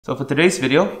So for today's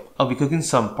video, I'll be cooking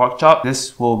some pork chop.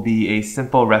 This will be a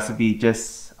simple recipe,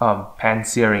 just pan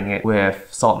searing it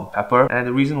with salt and pepper. And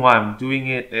the reason why I'm doing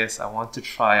it is I want to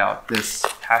try out this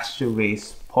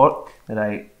pasture-raised pork that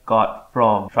I got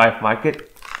from Thrive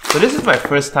Market. So this is my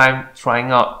first time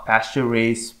trying out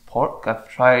pasture-raised pork. I've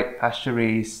tried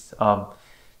pasture-raised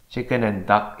chicken and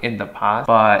duck in the past,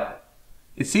 but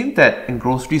it seems that in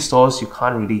grocery stores you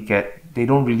can't really get, they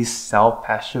don't really sell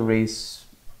pasture-raised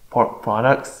pork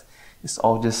products. It's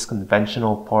all just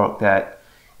conventional pork that,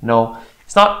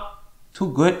 it's not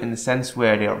too good in the sense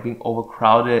where they are being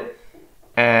overcrowded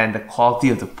and the quality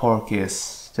of the pork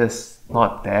is just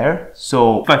not there.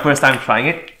 So it's my first time trying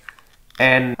it,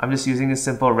 and I'm just using a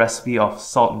simple recipe of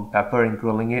salt and pepper and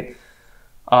grilling it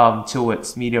till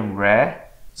it's medium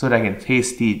rare so that I can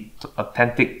taste the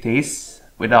authentic taste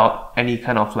without any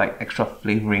kind of like extra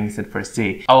flavorings per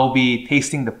se. I will be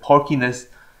tasting the porkiness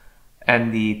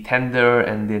and the tender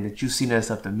and then the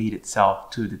juiciness of the meat itself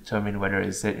to determine whether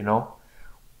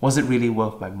was it really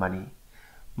worth my money.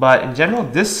 But in general,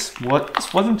 this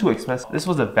wasn't too expensive. This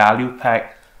was a value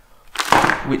pack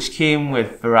which came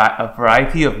with a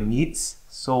variety of meats,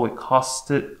 so it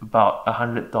costed about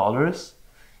 $100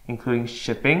 including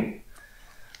shipping.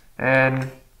 And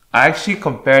I actually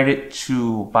compared it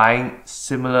to buying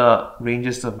similar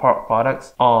ranges of pork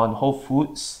products on Whole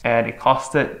Foods, and it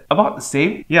costed about the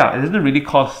same. Yeah, it doesn't really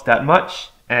cost that much,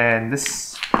 and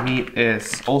this meat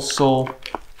is also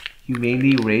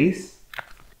humanely raised.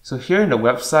 So here in the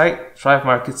website, Thrive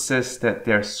Market says that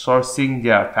they're sourcing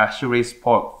their pasture-raised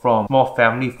pork from a small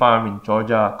family farm in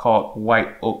Georgia called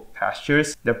White Oak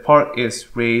Pastures. Their pork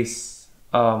is raised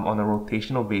on a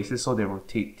rotational basis, so they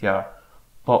rotate their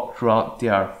pork throughout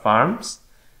their farms,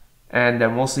 and they're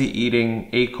mostly eating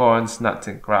acorns, nuts,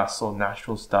 and grass, so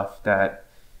natural stuff that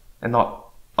and not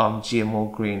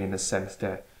GMO grain in a sense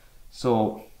there.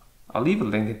 So I'll leave a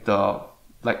link at the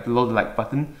below the like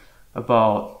button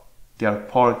about their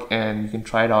pork, and you can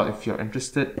try it out if you're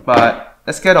interested. But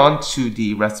let's get on to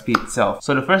the recipe itself.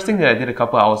 So the first thing that I did a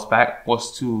couple hours back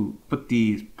was to put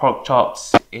the pork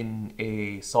chops in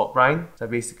a salt brine. So I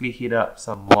basically heat up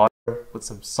some water, put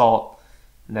some salt,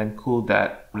 and then cool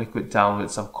that liquid down with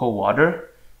some cold water,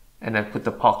 and then put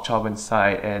the pork chop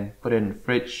inside and put it in the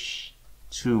fridge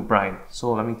to brine.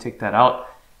 So let me take that out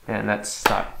and let's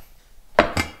start.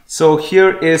 So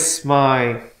here is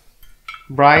my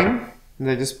brine, and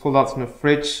I just pulled out from the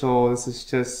fridge. So this is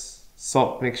just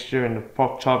salt mixture and the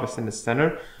pork chop is in the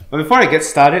center. But before I get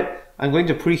started, I'm going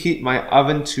to preheat my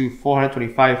oven to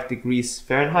 425 degrees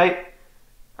Fahrenheit.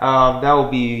 That will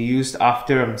be used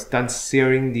after I'm done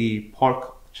searing the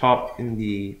pork chop on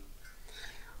the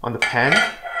pan,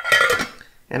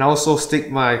 and also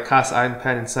stick my cast iron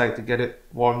pan inside to get it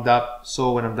warmed up,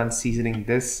 so when I'm done seasoning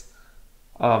this,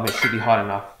 it should be hot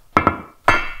enough.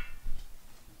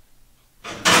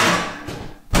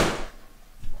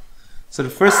 So the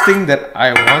first thing that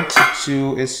I want to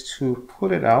do is to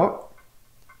pull it out.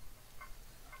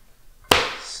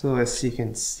 So as you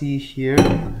can see here,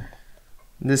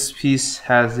 this piece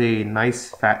has a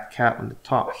nice fat cap on the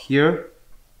top here,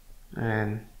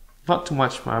 and not too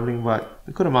much marbling, but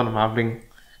a good amount of marbling,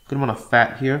 good amount of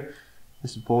fat here,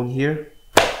 this bone here.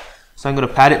 So I'm going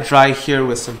to pat it dry here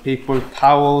with some paper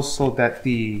towels so that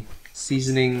the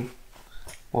seasoning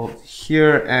will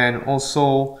adhere, and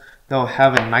also they'll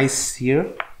have a nice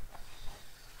sear.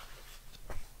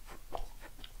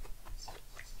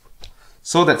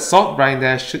 So that salt brine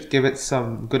there should give it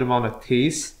some good amount of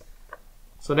taste.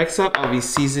 So next up, I'll be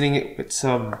seasoning it with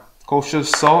some kosher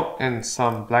salt and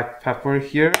some black pepper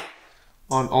here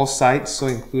on all sides, so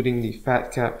including the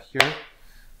fat cap here.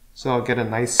 So I'll get a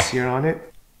nice sear on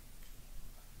it.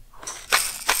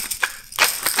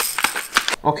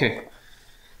 Okay,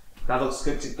 that looks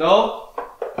good to go.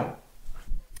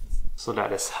 So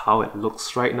that is how it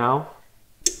looks right now.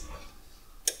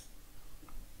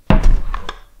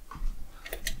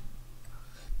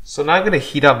 So now I'm going to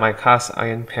heat up my cast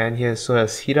iron pan here. So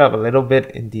it's heat up a little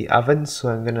bit in the oven. So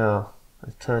I'm going to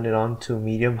turn it on to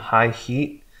medium-high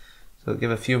heat. So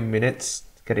give a few minutes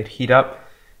to get it heat up.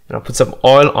 And I'll put some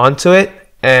oil onto it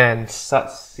and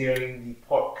start searing the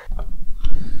pork.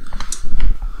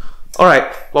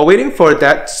 Alright, while waiting for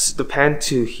the pan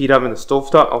to heat up in the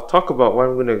stovetop, I'll talk about what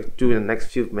I'm going to do in the next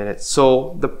few minutes.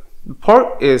 So the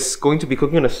pork is going to be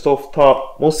cooking on the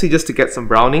stovetop mostly just to get some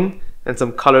browning and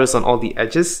some colors on all the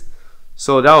edges.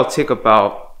 So that will take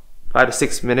about 5 to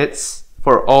 6 minutes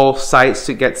for all sides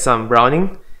to get some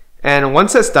browning. And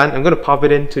once that's done, I'm going to pop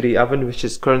it into the oven, which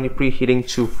is currently preheating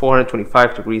to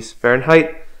 425 degrees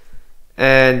Fahrenheit.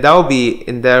 And that will be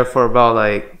in there for about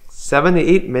like 7 to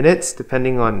 8 minutes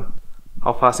depending on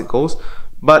how fast it goes.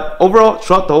 But overall,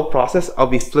 throughout the whole process, I'll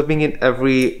be flipping it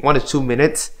every 1 to 2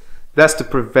 minutes. That's to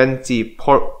prevent the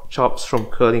pork chops from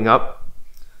curling up.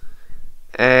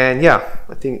 And yeah,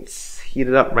 I think it's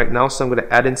heated up right now, so I'm going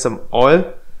to add in some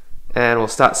oil and we'll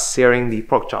start searing the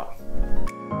pork chop.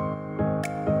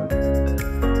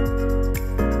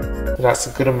 That's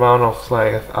a good amount of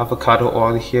like avocado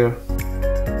oil here.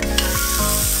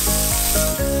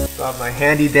 Got my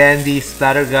handy dandy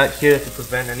splatter gun here to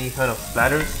prevent any kind of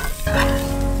splatters.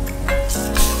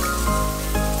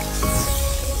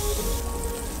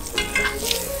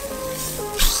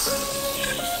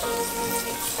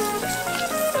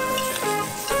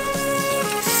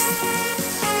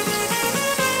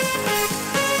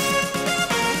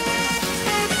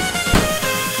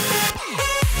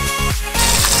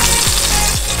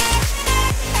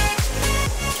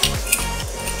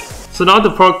 So now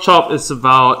the pork chop is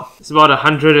about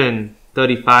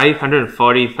 135,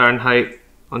 140 Fahrenheit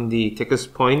on the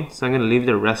thickest point. So I'm going to leave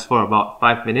the rest for about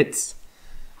 5 minutes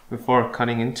before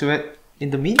cutting into it. In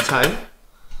the meantime,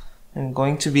 I'm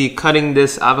going to be cutting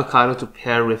this avocado to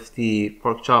pair with the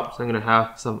pork chop. So I'm going to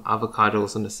have some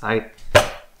avocados on the side.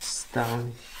 It's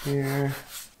down here.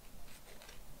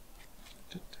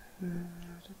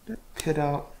 Pit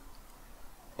out.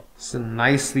 It's a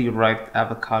nicely ripe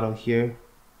avocado here.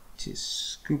 To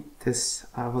scoop this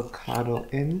avocado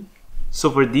in.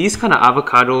 So for these kind of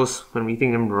avocados, when we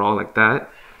eating them raw like that,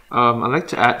 I like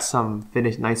to add some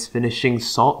nice finishing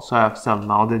salt. So I have some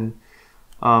Malden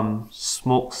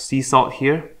smoked sea salt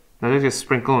here. Now just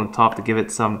sprinkle on top to give it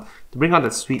to bring out the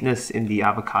sweetness in the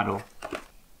avocado.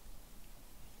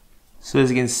 So as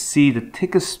you can see, the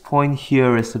thickest point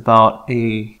here is about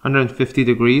 150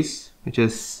 degrees, which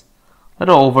is a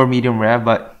little over medium rare,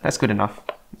 but that's good enough.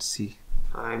 Let's see.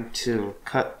 Time to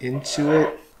cut into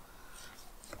it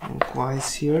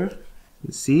lengthwise here.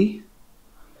 You see,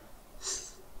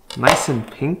 it's nice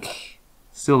and pink,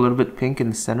 still a little bit pink in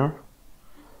the center.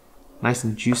 Nice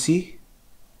and juicy.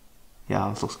 Yeah,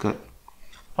 this looks good.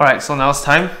 Alright, so now it's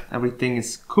time. Everything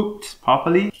is cooked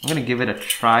properly. I'm gonna give it a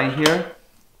try here.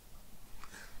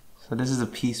 So this is a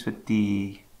piece with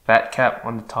the fat cap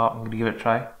on the top. I'm gonna give it a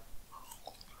try.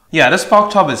 Yeah, this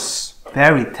pork chop is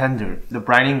very tender. The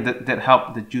brining that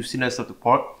helped the juiciness of the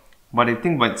pork. But I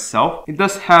think by itself, it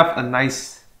does have a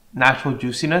nice natural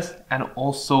juiciness, and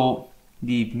also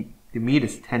the meat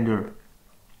is tender.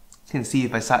 You can see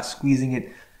if I start squeezing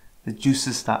it, the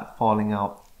juices start falling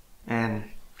out. And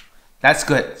that's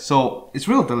good. So it's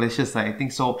real delicious, I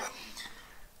think. So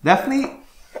definitely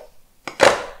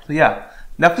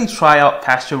try out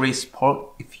pasture-raised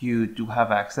pork if you do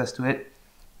have access to it.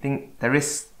 I think there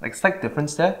is like slight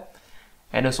difference there,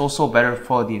 and it's also better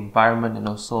for the environment, and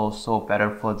also better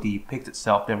for the pigs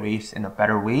itself. They're raised in a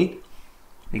better way.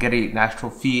 They get a natural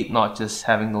feed, not just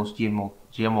having those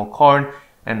GMO corn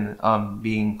and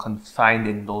being confined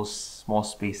in those small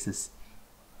spaces.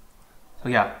 So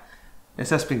yeah,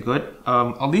 this has been good.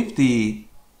 I'll leave the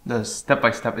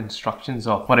step-by-step instructions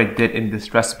of what I did in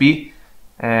this recipe,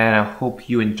 and I hope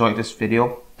you enjoyed this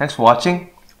video. Thanks for watching.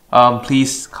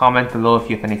 Please comment below if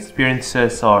you have any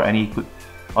experiences or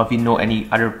if you know any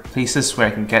other places where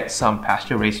I can get some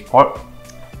pasture-raised pork.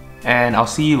 And I'll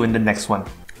see you in the next one.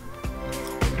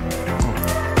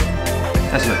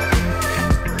 That's good.